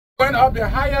Went up the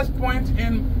highest point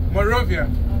in Monrovia,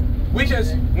 which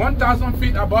is 1,000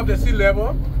 feet above the sea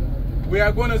level. We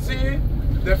are going to see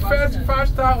the first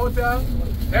 5-star hotel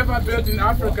ever built in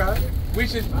Africa,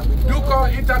 which is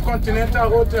Ducor Intercontinental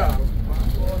Hotel.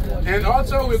 And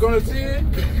also we're going to see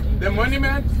the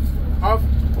monument of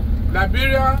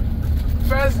Liberia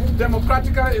first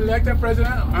democratically elected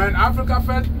president, and Africa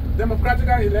first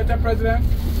democratically elected president,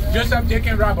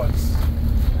 Jenkins Roberts.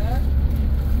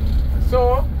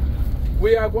 So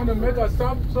we are going to make a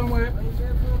stop somewhere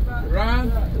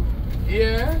around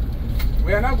here.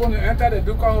 We are not going to enter the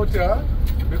Ducor Hotel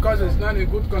because it's not in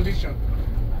good condition.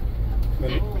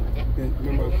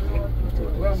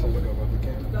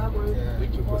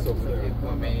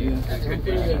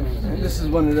 This is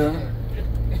one of the...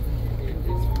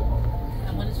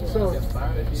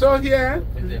 So here...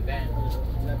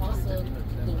 Also,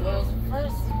 the world's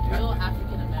first real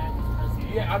African-American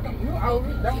president. Yeah, I'll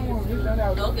read that one.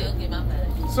 Okay, my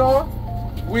bad. So,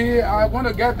 we are going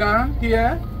to get down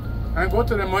here and go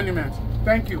to the monument.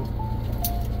 Thank you.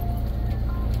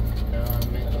 We're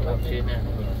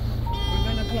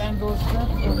going to climb those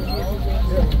steps.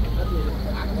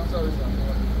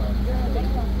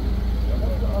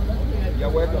 You're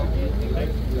welcome.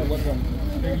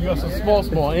 You got some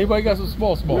small. Anybody got some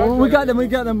small? Well, we got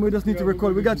them. We just need to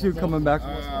record. We got you coming back.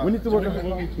 We need to work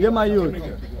on... Yeah, my youth.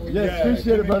 Yes,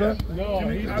 appreciate it, brother.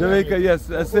 Jamaica, yes,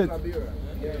 that's it.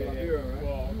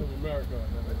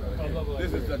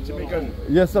 This is a Jamaican.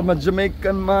 Yes, I'm a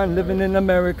Jamaican man living in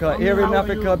America, here in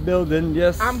Africa building,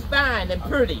 yes. I'm fine and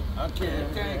pretty. Okay.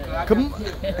 Come on.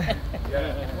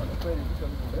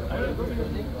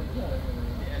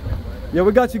 Yeah,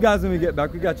 we got you guys when we get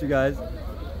back. We got you guys.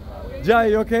 Jai,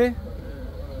 you okay?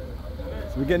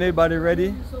 So we're getting everybody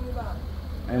ready.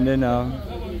 And then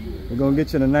we're going to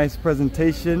get you a nice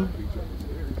presentation.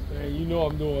 Man, you know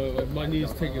I'm doing, like, my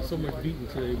knees taking so much beating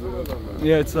today, bro.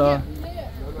 Yeah, it's so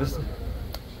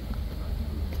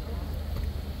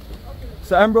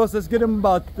Ambrose, let's give him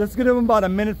about a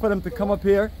minute for them to come up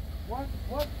here.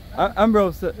 What?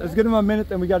 Ambrose, let's give him a minute,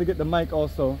 and we got to get the mic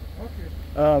also. Okay.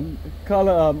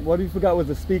 Carla, what we forgot was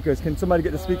the speakers. Can somebody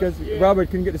get the speakers? Yeah. Robert,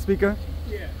 can you get the speaker?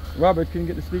 Yeah. Robert, can you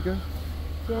get the speaker?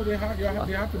 So they have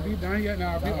to be down here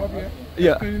now, be up here,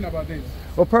 Yeah. explaining about this.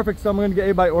 Well, perfect. So I'm going to get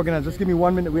everybody organized. Just give me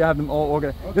 1 minute. We have them all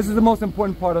organized. Okay. This is the most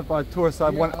important part of our tour, so I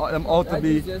want them all to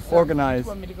be organized.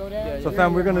 So,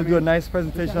 fam, we're going to do a nice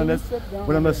presentation on this.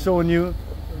 When I'm just showing you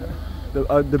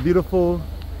the beautiful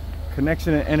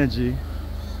connection and energy.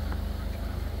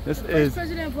 This is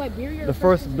the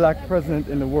first black president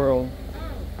in the world.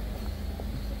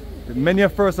 Many are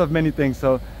first of many things.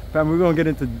 So, fam, we're going to get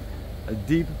into a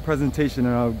deep presentation,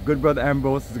 and our good brother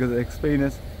Ambrose is going to explain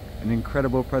us an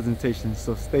incredible presentation.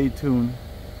 So stay tuned.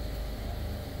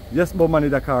 Yes, Bomani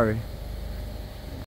Dakari.